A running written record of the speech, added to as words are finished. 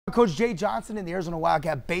Coach Jay Johnson and the Arizona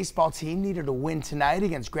Wildcat baseball team needed a win tonight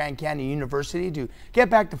against Grand Canyon University to get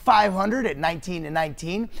back to 500 at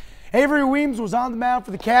 19-19. Avery Weems was on the mound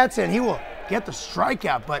for the Cats, and he will get the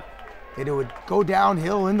strikeout, but it would go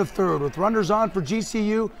downhill in the third. With runners on for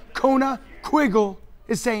GCU, Kona Quiggle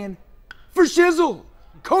is saying, "For shizzle,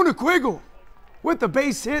 Kona Quiggle," with the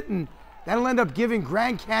base hit, and that'll end up giving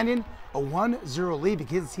Grand Canyon a 1-0 lead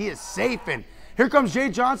because he is safe. And here comes Jay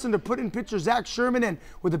Johnson to put in pitcher Zach Sherman, and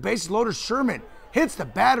with the bases loaded, Sherman hits the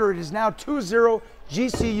batter. It is now 2-0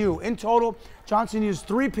 GCU. In total, Johnson used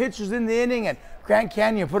 3 pitchers in the inning, and Grand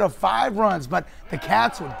Canyon put up 5 runs, but the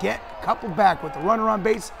Cats would get a couple back with the runner on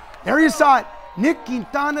base. There you saw it. Nick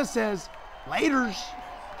Quintana says, "Laters."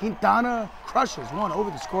 Quintana crushes one over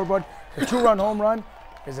the scoreboard. The 2-run home run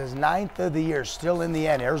is his 9th of the year. Still in the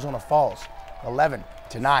end, Arizona falls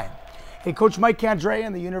 11-9. Hey, Coach Mike Candrea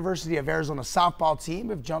and the University of Arizona softball team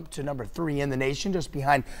have jumped to number 3 in the nation, just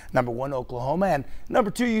behind number 1 Oklahoma and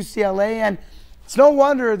number 2 UCLA. And it's no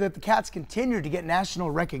wonder that the Cats continue to get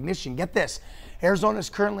national recognition. Get this, Arizona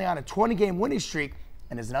is currently on a 20-game winning streak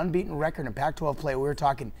and is an unbeaten record in Pac-12 play. We're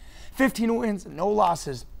talking 15 wins, no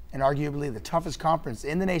losses, and arguably the toughest conference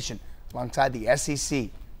in the nation alongside the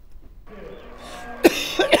SEC.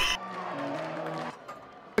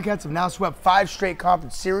 The Cats have now swept 5 straight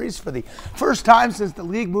conference series for the first time since the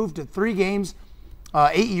league moved to 3 games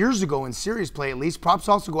 8 years ago in series play, at least. Props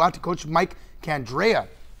also go out to Coach Mike Candrea.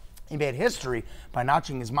 He made history by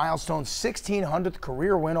notching his milestone 1,600th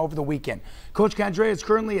career win over the weekend. Coach Candrea is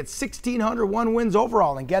currently at 1,601 wins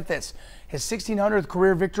overall, and get this, his 1,600th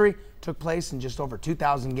career victory took place in just over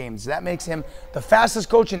 2,000 games. That makes him the fastest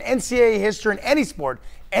coach in NCAA history in any sport,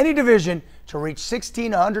 any division, to reach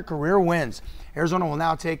 1,600 career wins. Arizona will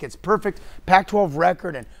now take its perfect Pac-12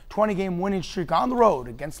 record and 20-game winning streak on the road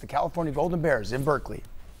against the California Golden Bears in Berkeley.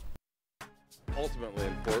 Ultimately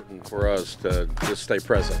important for us to just stay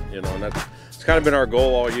present, and it's kind of been our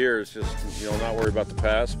goal all year, is just, not worry about the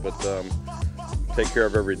past, but take care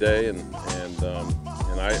of every day, and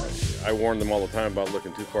I warn them all the time about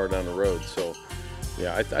looking too far down the road. So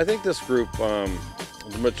yeah, I think this group,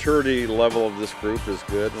 the maturity level of this group is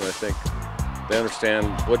good, and I think they understand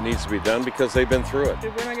what needs to be done because they've been through it. We're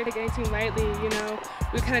not going to take anything lightly,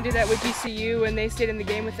 We kind of did that with GCU and they stayed in the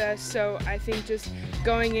game with us. So I think just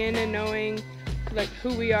going in and knowing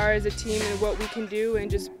who we are as a team and what we can do, and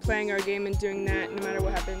just playing our game and doing that no matter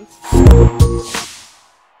what happens.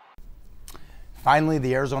 Finally,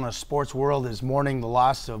 the Arizona sports world is mourning the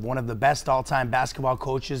loss of one of the best all-time basketball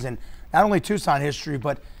coaches in not only Tucson history,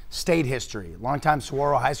 but state history. Longtime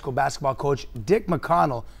Saguaro High School basketball coach Dick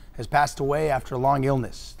McConnell has passed away after a long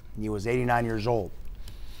illness. He was 89 years old.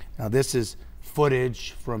 Now, this is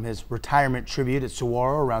footage from his retirement tribute at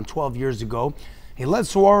Saguaro around 12 years ago. He led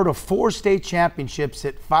Saguaro to 4 state championships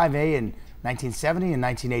at 5A in 1970 and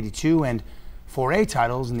 1982, and 4A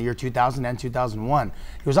titles in the year 2000 and 2001.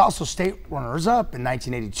 He was also state runners-up in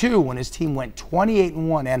 1982 when his team went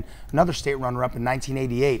 28-1, and another state runner-up in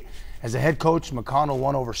 1988. As a head coach, McConnell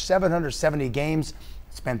won over 770 games,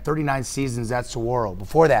 spent 39 seasons at Saguaro.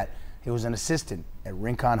 Before that, he was an assistant at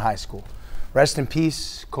Rincon High School. Rest in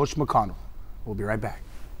peace, Coach McConnell. We'll be right back.